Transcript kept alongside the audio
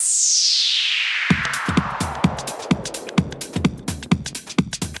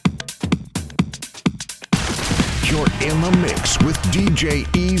in the mix with DJ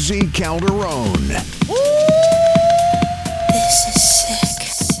EASY Calderon. This is sick.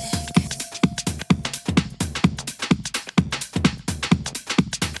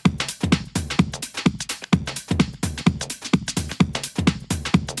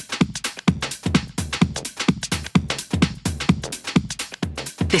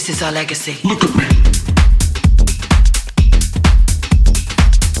 This is our legacy. Look at me.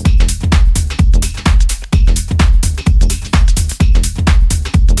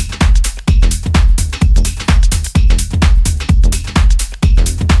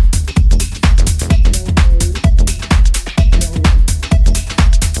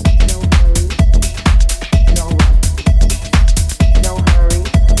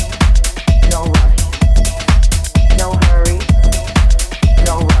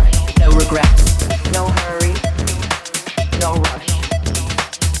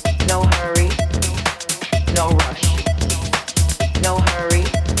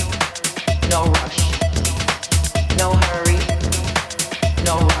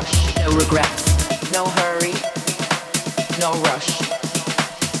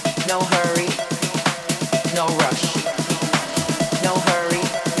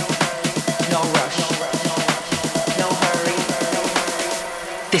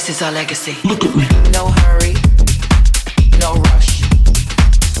 This is our legacy. Look at me. No hurry, no rush.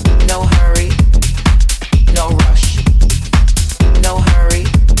 No hurry, no rush. No hurry, no rush.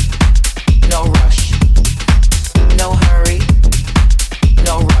 No hurry, no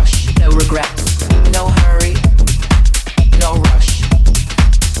rush. No regrets. No hurry, no rush. No hurry, no rush. No hurry,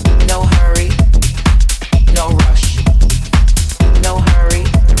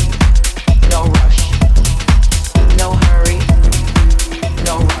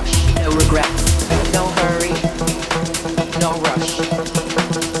 no rush. No hurry, no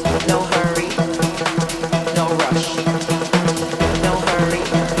rush. No regrets. No hurry, no rush. No hurry, no rush. No hurry,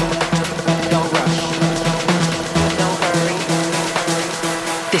 no rush. No hurry.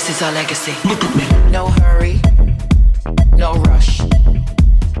 This is our legacy. Look at me. No hurry, no rush.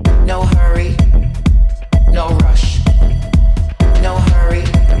 No hurry, no rush. No hurry,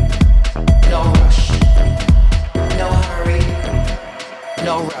 no rush. No hurry,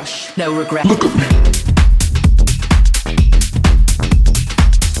 no rush. No regret. Look at me.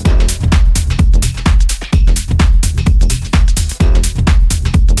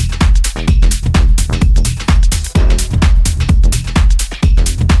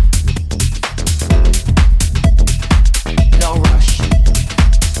 No rush.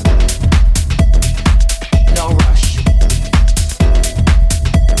 No rush. No rush.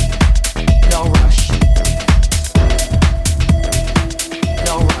 No rush.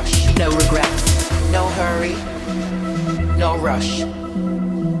 No regrets. No hurry. No rush.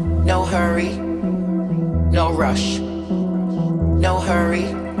 No hurry. No rush. No hurry.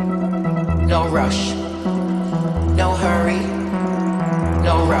 No rush. No hurry.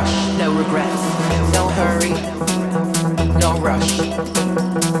 No rush. No regrets. No hurry. No rush.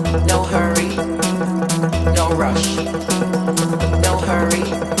 No hurry. No rush. No hurry.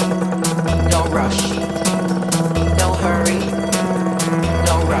 No rush. No hurry.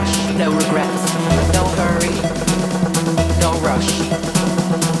 No rush. No regrets. No hurry. No rush.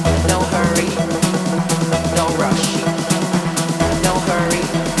 No hurry. No rush. No hurry.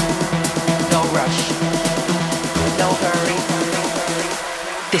 No rush. No hurry.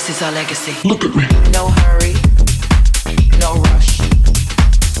 This is our legacy. Look at me. No hurry. No rush.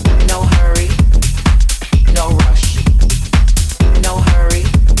 No hurry. No rush. No hurry.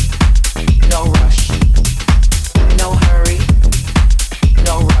 No rush. No hurry.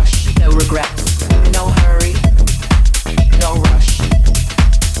 No rush. No regrets. No hurry. No rush.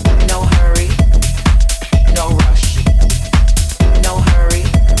 No hurry. No rush. No hurry.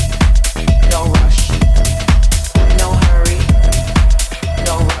 No rush. No hurry.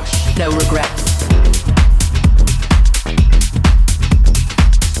 No rush. No regrets.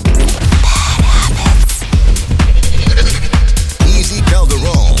 Easy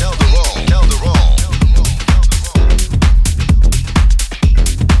Calderon. Calderon.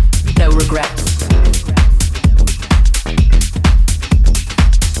 No regrets.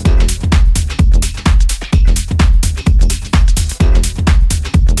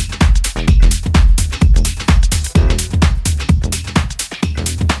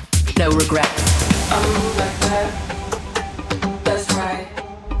 No regrets. I move like that. That's right.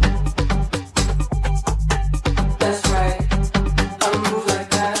 That's right. I move like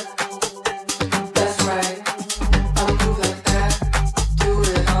that. That's right. I move like that. Do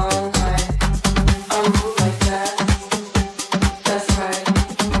it all night. I move like that. That's right.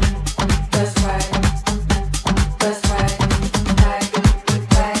 That's right. That's right.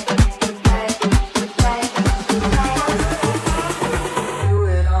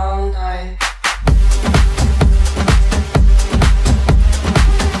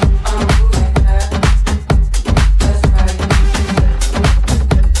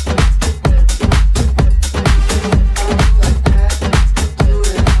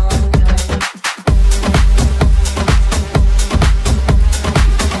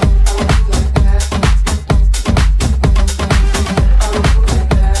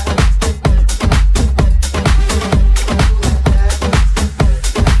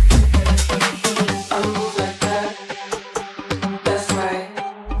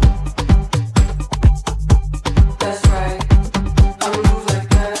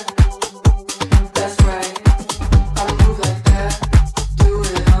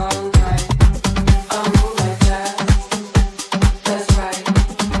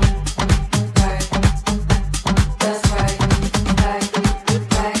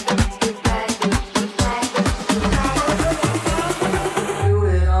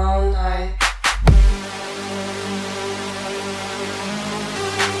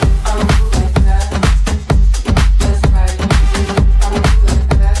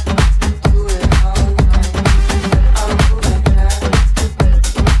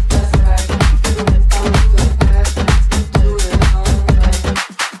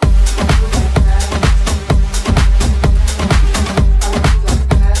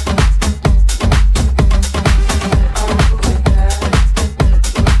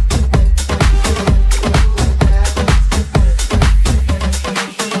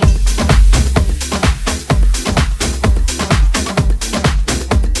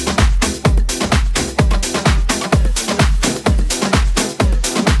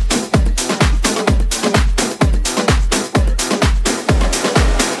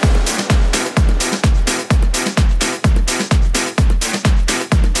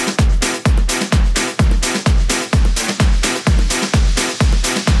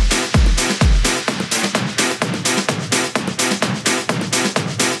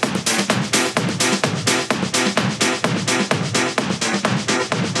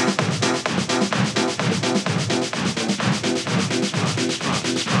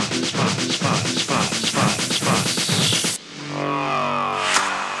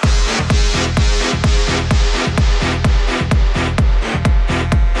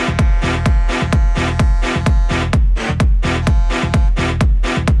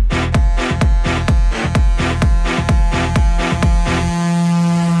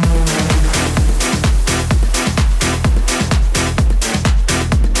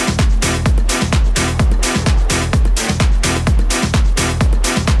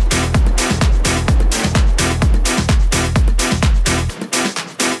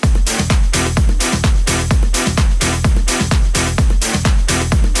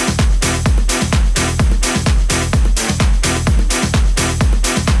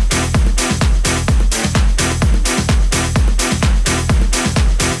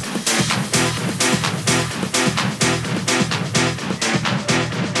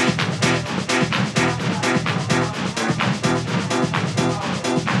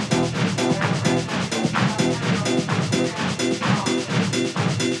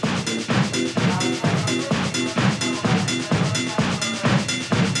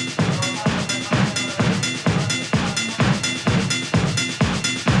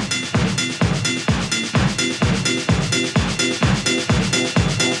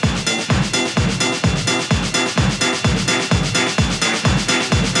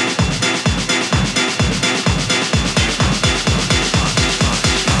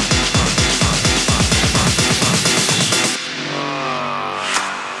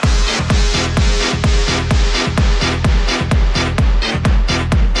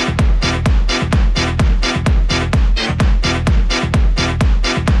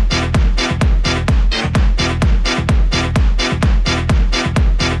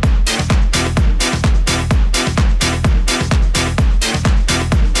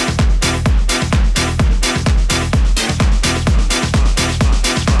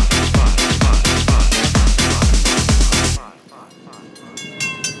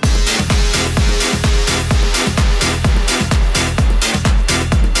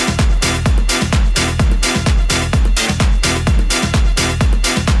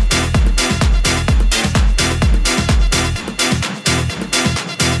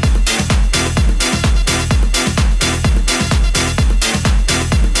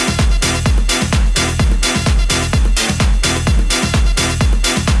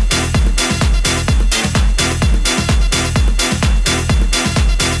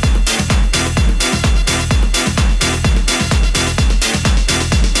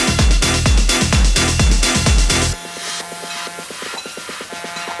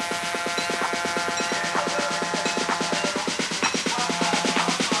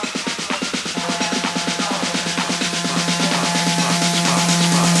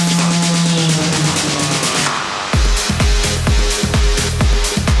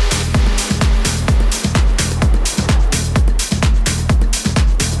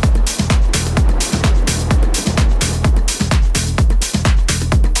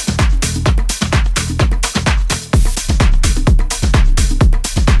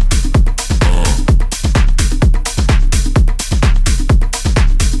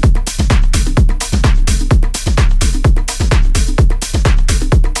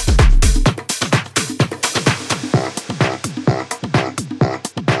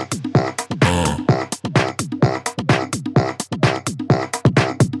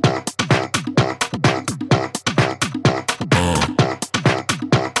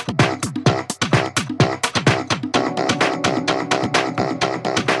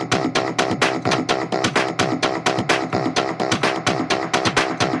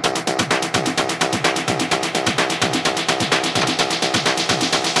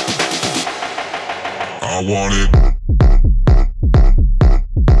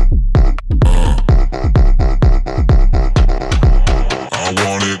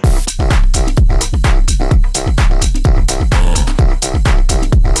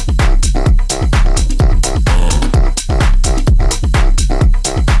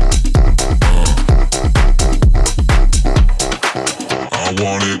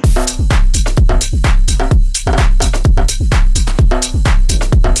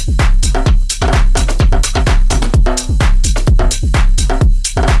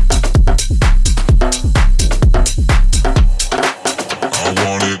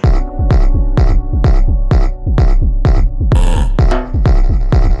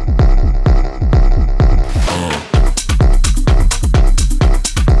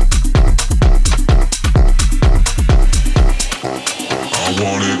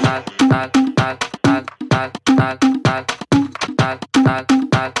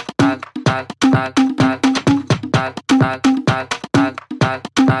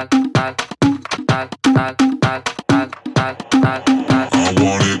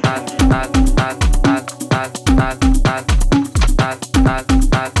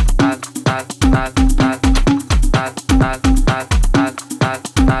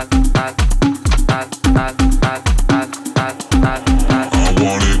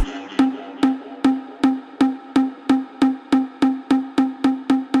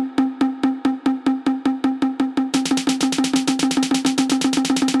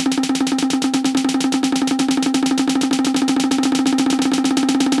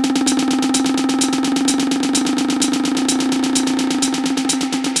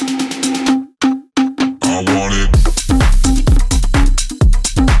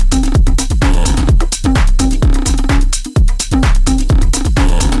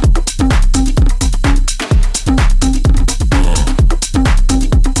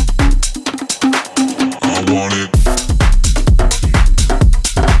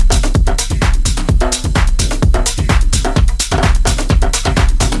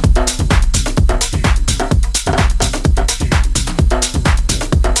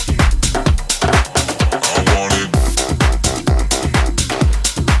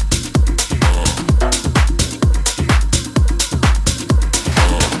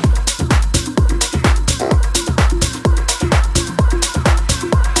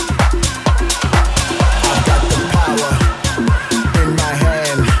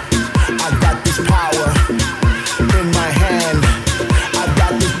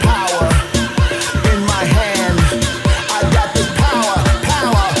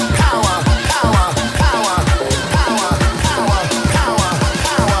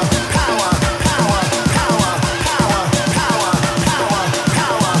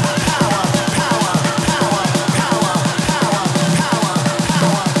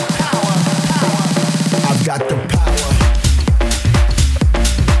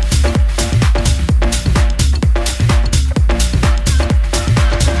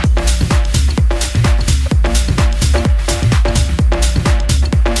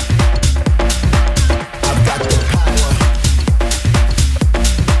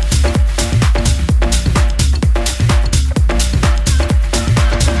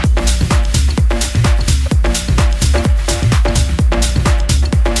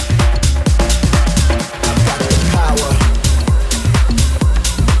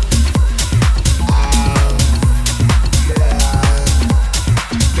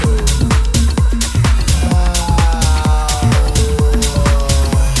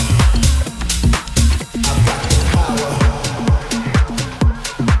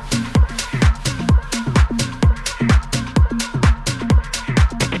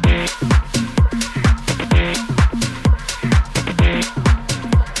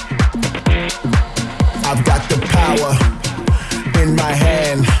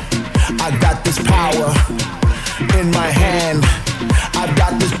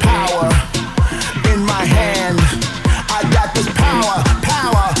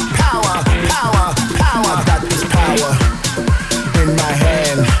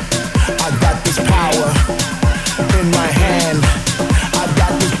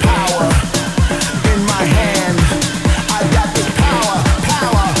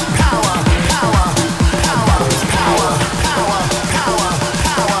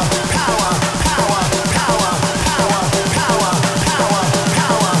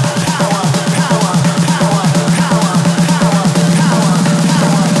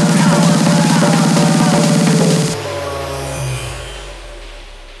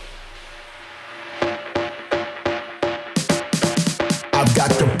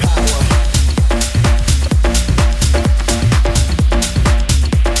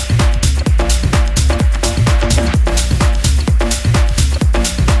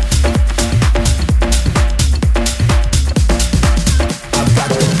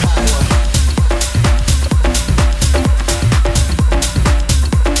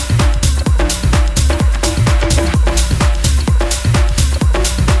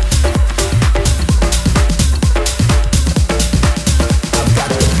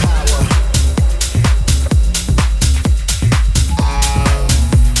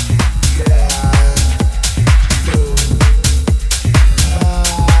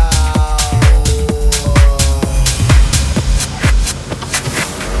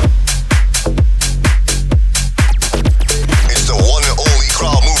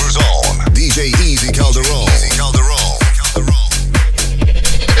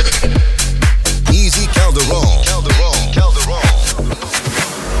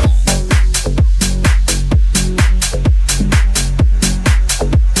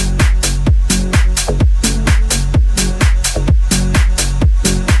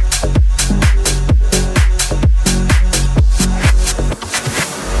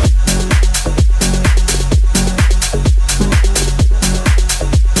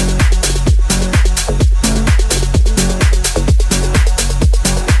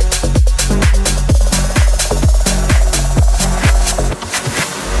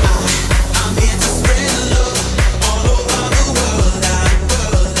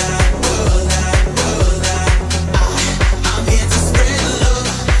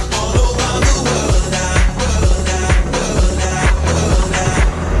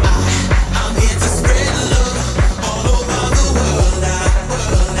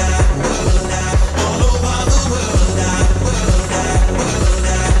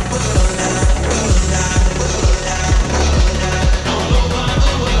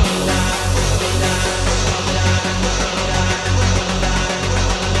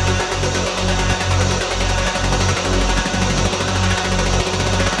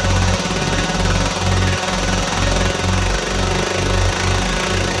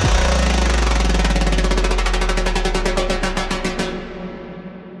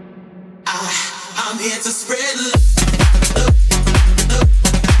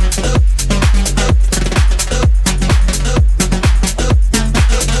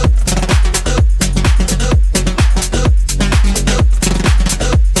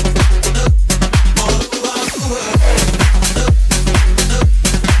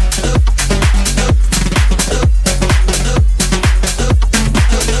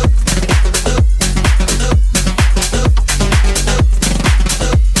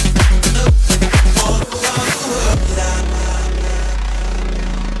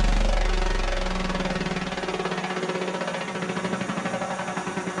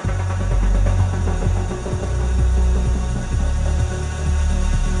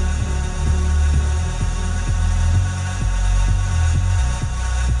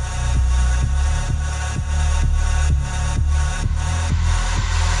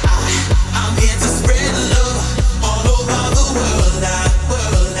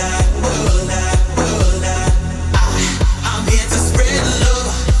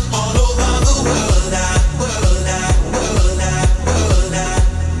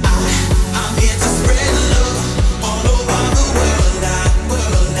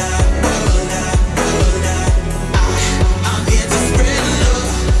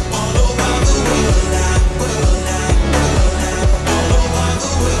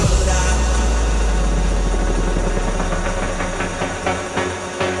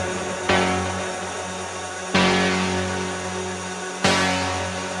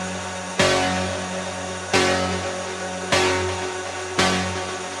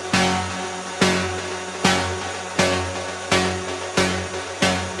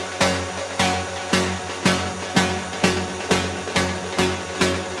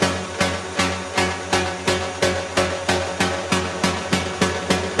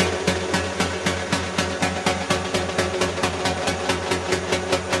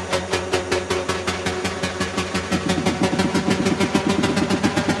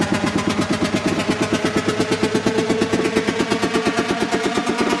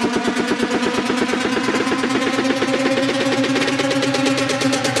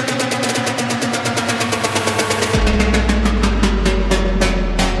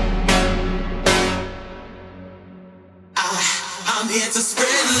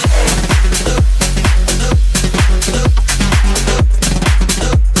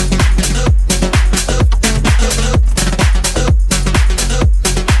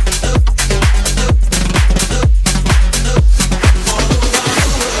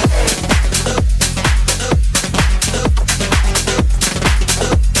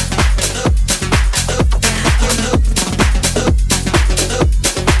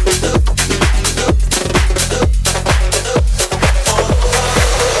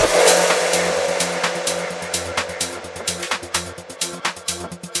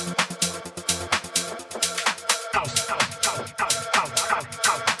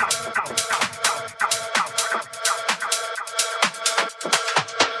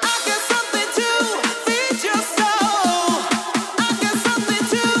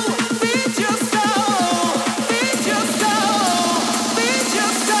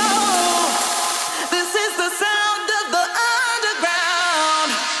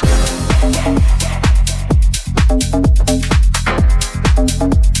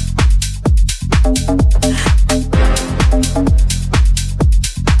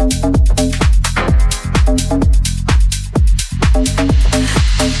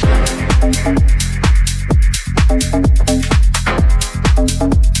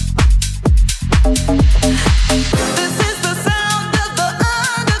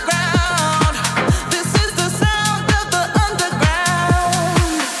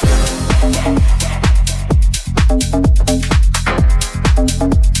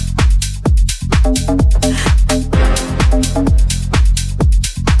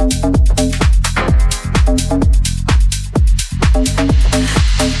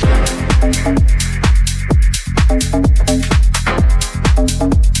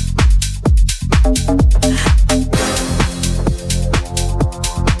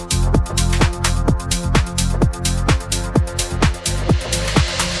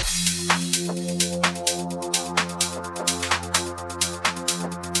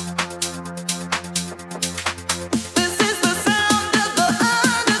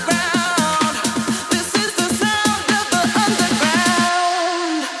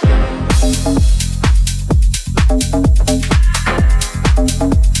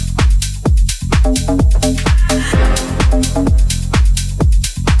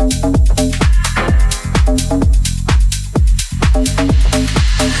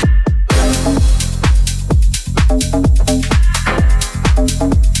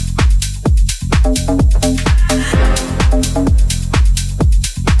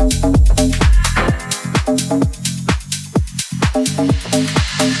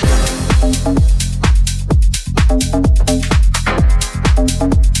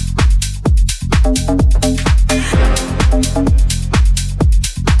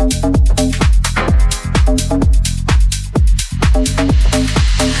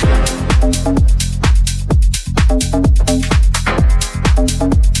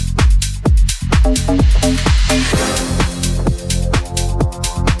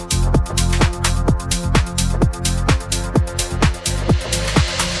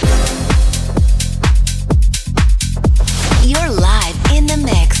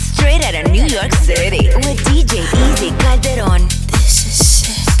 York City with DJ EASY CALDERON. This is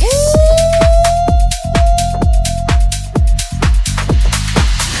sick.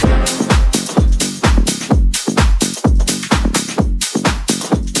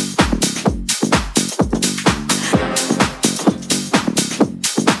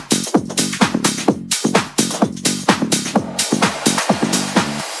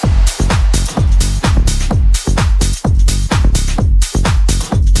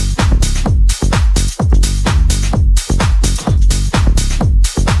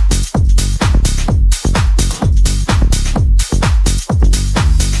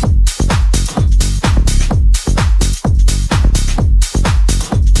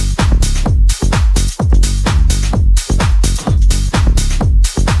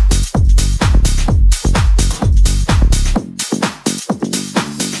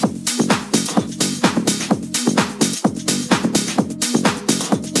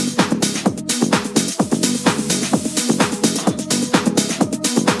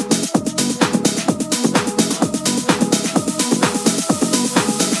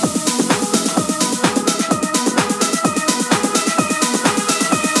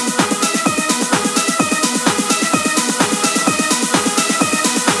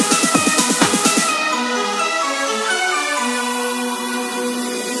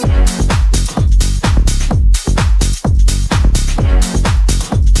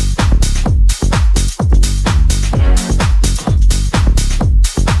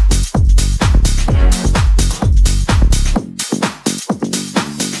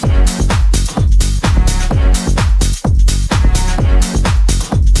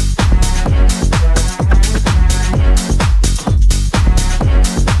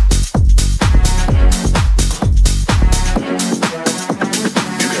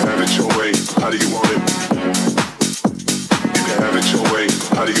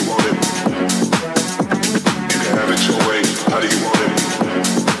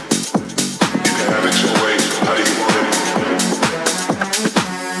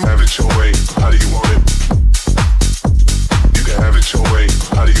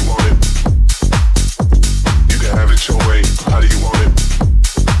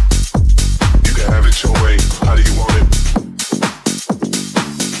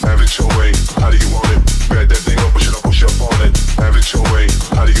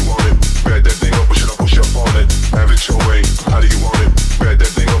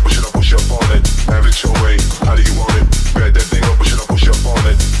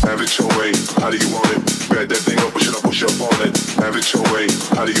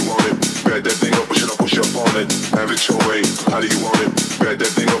 Back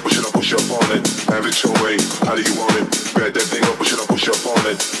that thing up or should I push up on it? Have it your way, how do you want it? Back that thing up or should I push up on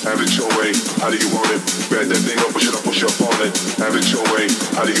it? Have it your way, how do you want it? Back that thing up or should I push up on it? Have it your way,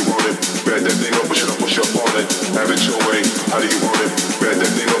 how do you want it? Back that thing up or should I push up on it? Have it your way, how do you want it? Back that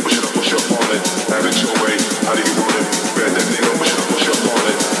thing up or should I push up on it? Have it your way, how do you want it? Back that thing up or should I push up on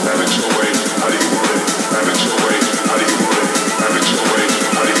it? Have it your way, how do you want it? Have it your way, how do you want it? Have it your way,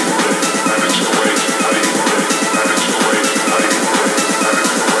 how do you want it? Have it your way, how do you want it? Have it your way, how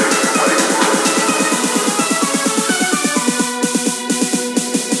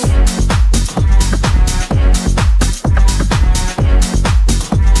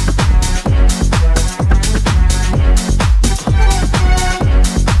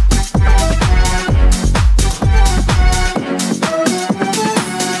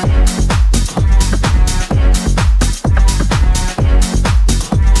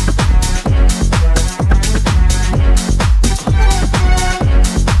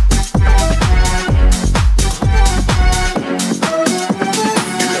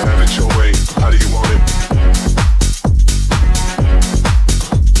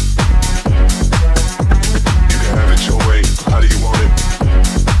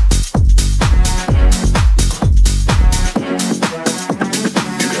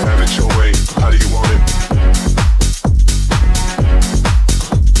do you want it?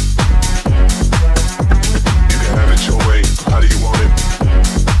 Have it your way, how do you want it?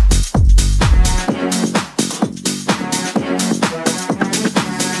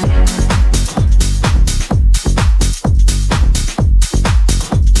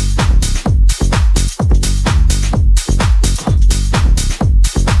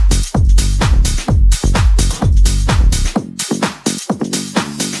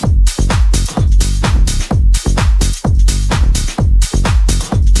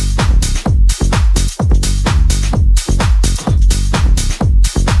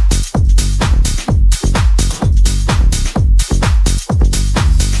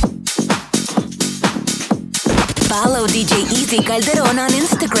 Follow DJ EASY Calderon on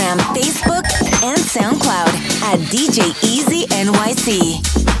Instagram, Facebook, and SoundCloud at DJ EASY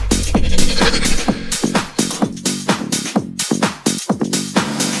NYC.